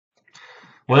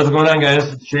What's going on,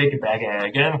 guys? It's Jake back at it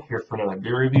again, here for another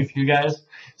beer review for you guys.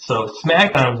 So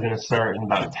SmackDown is going to start in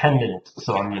about 10 minutes,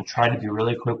 so I'm going to try to be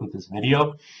really quick with this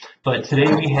video. But today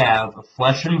we have a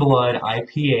Flesh and Blood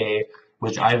IPA,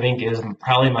 which I think is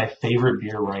probably my favorite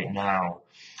beer right now.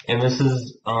 And this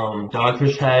is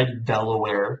Dogfish Head,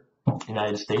 Delaware,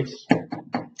 United States.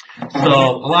 So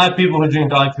a lot of people who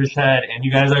drink Dogfish Head, and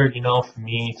you guys already know from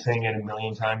me saying it a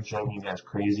million times, driving you guys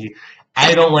crazy,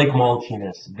 I don't like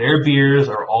maltiness. Their beers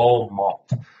are all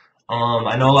malt.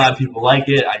 I know a lot of people like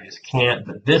it, I just can't.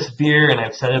 But this beer, and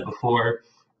I've said it before,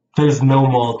 there's no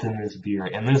malt in this beer.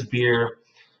 And this beer,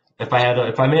 if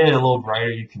I made it a little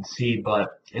brighter, you can see,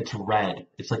 but it's red.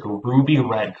 It's like a ruby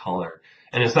red color.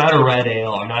 And it's not a red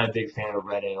ale. I'm not a big fan of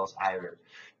red ales either.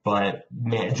 But,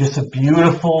 man, just a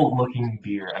beautiful looking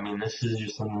beer. I mean, this is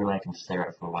just something that I can stare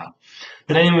at for a while.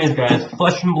 But anyways, guys,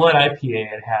 Flesh and Blood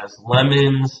IPA. It has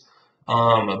lemons,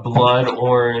 blood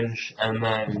orange, and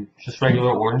then just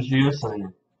regular orange juice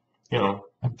and,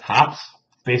 hops.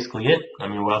 Basically it. I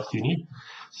mean, what else do you need?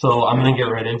 So I'm going to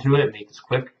get right into it, make this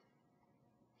quick.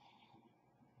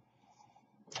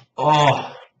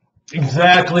 Oh,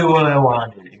 exactly what I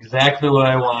wanted. Exactly what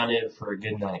I wanted for a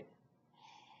good night.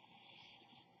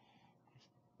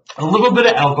 A little bit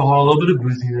of alcohol, a little bit of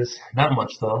booziness. Not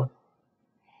much, though.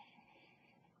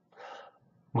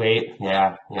 Wait,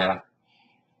 yeah.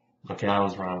 Okay, I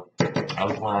was wrong. I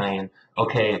was lying.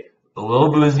 Okay, a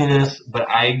little booziness, but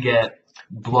I get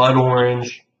blood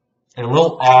orange and a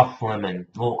little off lemon.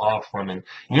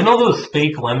 You know those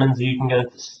fake lemons that you can get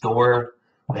at the store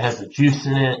that has the juice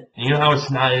in it? And you know how it's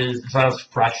not as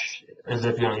fresh as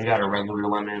if, you got a regular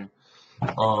lemon?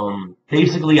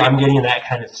 Basically, I'm getting that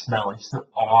kind of smell. Just an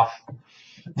off,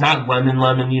 not lemon,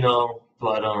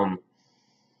 but,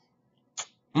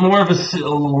 more of a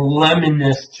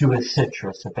lemonness to a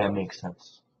citrus, if that makes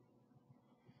sense.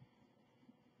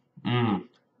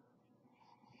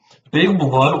 Big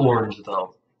blood orange,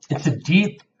 though. It's a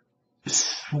deep,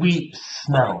 sweet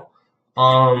smell.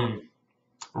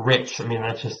 Rich. I mean,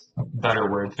 that's just a better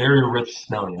word. Very rich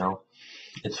smell,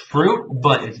 It's fruit,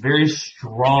 but it's very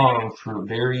strong fruit.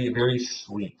 Very, very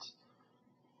sweet.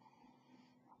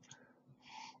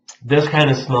 This kind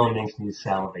of smell makes me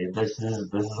salivate. This is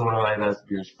one of my best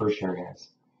beers for sure, guys.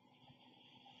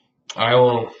 Alright,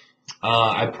 well,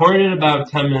 I poured it about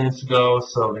 10 minutes ago,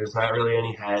 so there's not really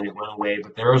any head. It went away,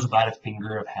 but there was about a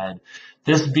finger of head.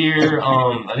 This beer,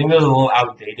 I think it was a little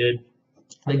outdated.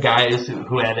 The guys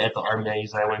who had it at the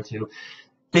Armies I went to,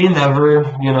 they never,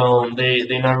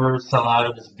 they never sell out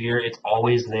of this beer. It's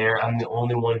always there. I'm the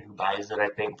only one who buys it, I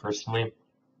think, personally.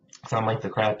 So I'm like the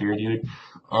craft beer dude.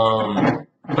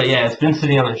 But yeah, it's been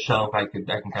sitting on the shelf. I can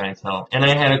kind of tell. And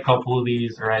I had a couple of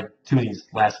these, or I had 2 of these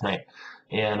last night,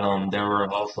 and they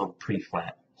were also pretty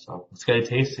flat. So let's get a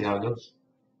taste, see how it goes.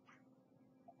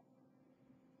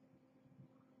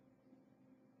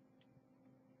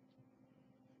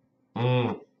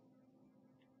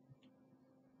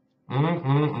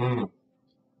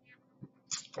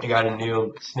 I got a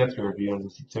new snifter review on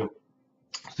this too.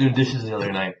 I was doing dishes the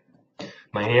other night.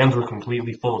 My hands were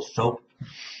completely full of soap,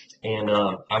 and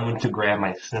I went to grab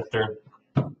my snifter.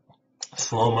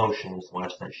 Slow motion, just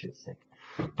watch that shit stick.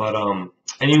 But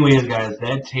anyways, guys,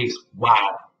 that tastes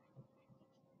wow.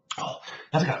 Oh,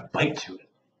 that's got a bite to it.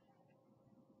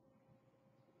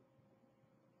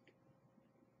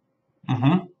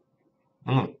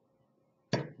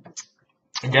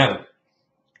 Again,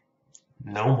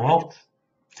 no malt.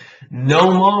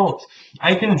 No malt.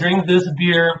 I can drink this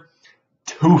beer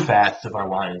too fast if I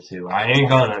wanted to. I ain't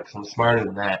gonna, because I'm smarter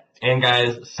than that. And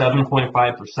guys,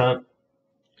 7.5%. So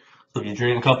if you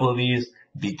drink a couple of these,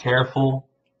 be careful.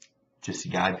 Just,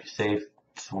 you gotta be safe.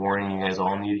 It's a warning you guys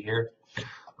all need to hear.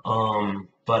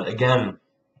 But again,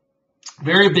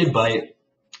 very big bite.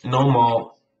 No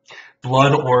malt.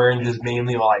 Blood orange is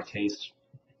mainly all I taste.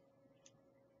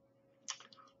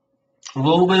 A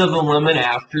little bit of a lemon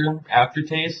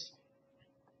aftertaste.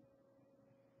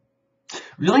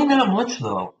 Really not much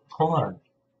though. Hold on.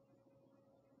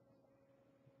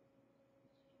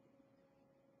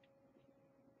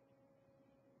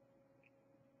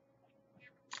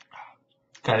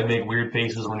 Gotta make weird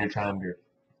faces when you're trying beer.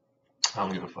 I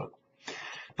don't give a fuck.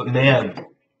 But man,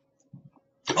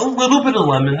 a little bit of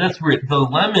lemon. That's weird. The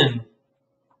lemon,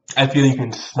 I feel you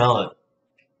can smell it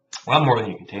a lot more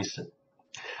than you can taste it.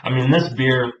 I mean, this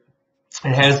beer,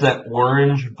 it has that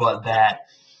orange, but that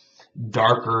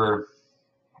darker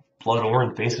blood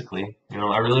orange, basically.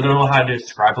 I really don't know how to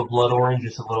describe a blood orange.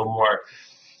 It's a little more,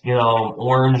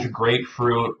 orange,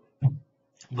 grapefruit, a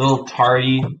little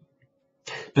tarty,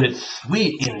 but it's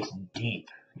sweet and it's deep,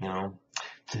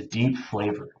 It's a deep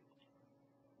flavor.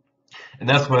 And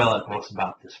that's what I like most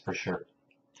about this for sure.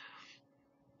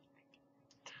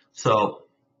 So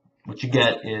what you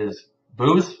get is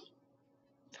booze,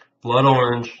 blood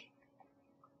orange,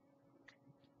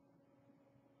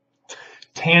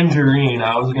 tangerine.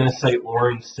 I was going to say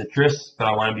orange citrus, but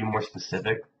I want to be more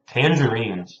specific.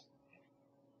 Tangerines.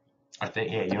 I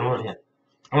think, yeah, you know what? Yeah.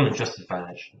 I want to justify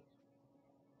that shit.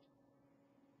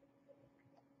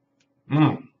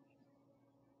 Mmm.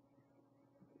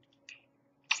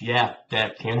 Yeah,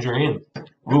 that tangerine.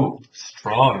 Ooh,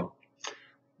 strong.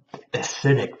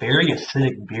 Acidic, very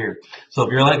acidic beer. So if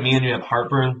you're like me and you have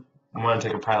heartburn, I want to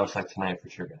take a Prilosec tonight for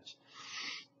sure, guys.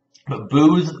 But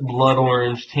booze, blood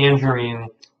orange, tangerine,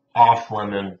 off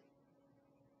lemon.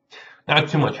 Not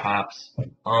too much hops.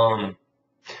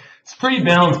 It's pretty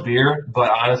balanced beer,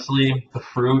 but honestly, the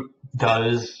fruit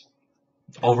does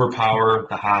overpower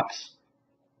the hops.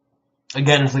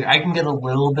 Again, it's like I can get a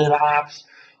little bit of hops.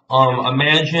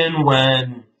 Imagine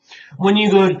when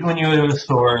you go to a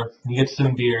store, you get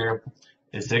some beer,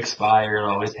 it's expired, it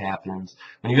always happens.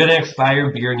 When you get an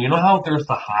expired beer, and you know how there's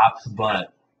the hops,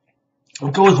 but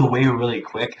it goes away really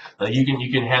quick. Like you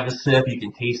can have a sip, you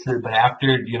can taste it, but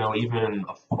after even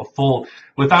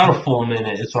without a full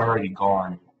minute, it's already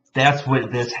gone. That's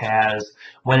what this has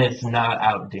when it's not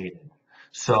outdated.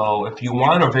 So if you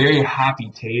want a very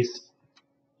hoppy taste,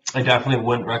 I definitely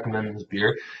wouldn't recommend this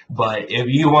beer. But if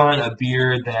you want a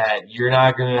beer that you're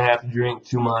not going to have to drink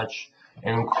too much,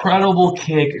 an incredible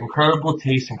kick, incredible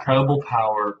taste, incredible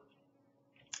power,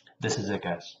 this is it,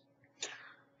 guys.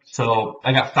 So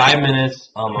I got 5 minutes.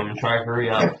 I'm going to try to hurry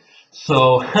up.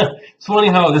 So it's funny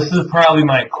how this is probably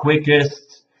my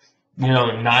quickest,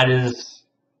 not as,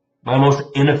 my most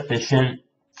inefficient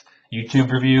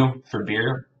YouTube review for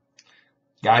beer.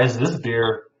 Guys, this is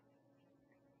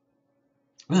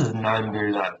 9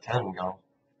 beers out of 10, y'all.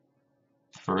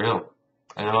 For real.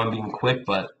 I know I'm being quick,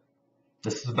 but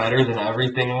this is better than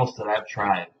everything else that I've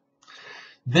tried.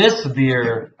 This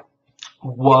beer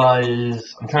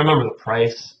was, I'm trying to remember the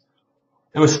price.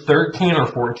 It was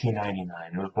 $13 or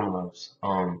 $14.99. It was one of those.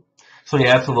 So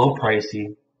yeah, it's a little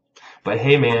pricey. But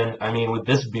hey man, I mean with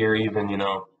this beer even,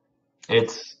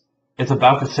 it's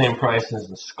about the same price as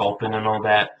the Sculpin and all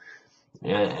that.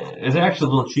 Yeah, it's actually a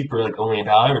little cheaper, like only $1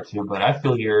 or $2, but I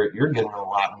feel you're getting a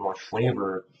lot more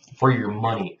flavor for your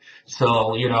money.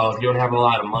 So, if you don't have a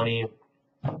lot of money,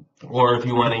 or if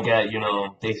you want to get,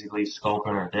 basically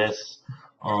Sculpin or this,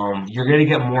 you're gonna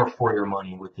get more for your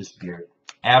money with this beer.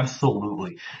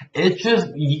 Absolutely. It's just,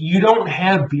 you don't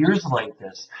have beers like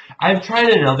this. I've tried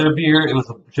another beer, it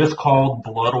was just called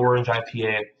Blood Orange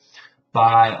IPA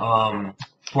by,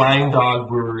 Flying Dog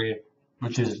Brewery,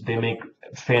 they make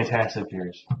fantastic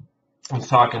beers. I was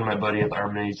talking to my buddy at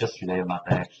Armenies yesterday about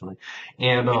that actually.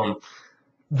 And,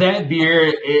 that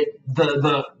beer,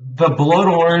 the blood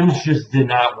orange just did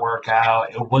not work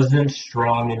out. It wasn't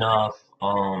strong enough.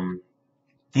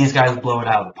 These guys blow it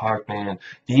out of the park, man.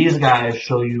 These guys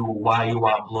show you why you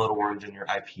want blood orange in your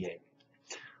IPA.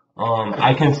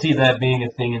 I can see that being a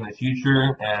thing in the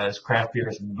future as craft beer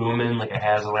is booming like it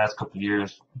has the last couple of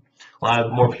years. A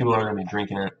lot more people are going to be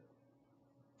drinking it.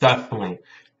 Definitely,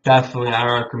 I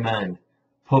recommend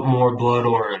put more blood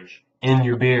orange in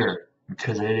your beer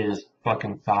because it is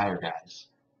fucking fire, guys.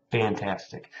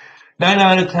 Fantastic. 9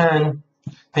 out of 10.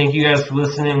 Thank you guys for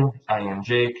listening. I am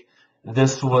Jake.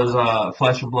 This was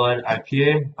Flesh and Blood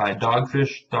IPA by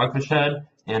Dogfish Head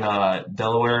in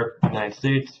Delaware, United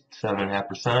States,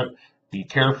 7.5%. Be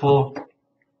careful.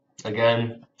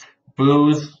 Again,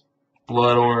 booze,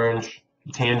 blood orange,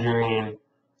 tangerine,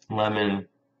 lemon.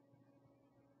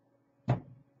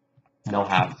 No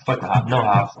hops. Fuck the hops. No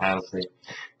hops, honestly.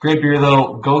 Great beer,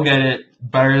 though. Go get it.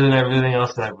 Better than everything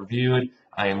else that I've reviewed.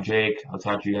 I am Jake. I'll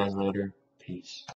talk to you guys later. Peace.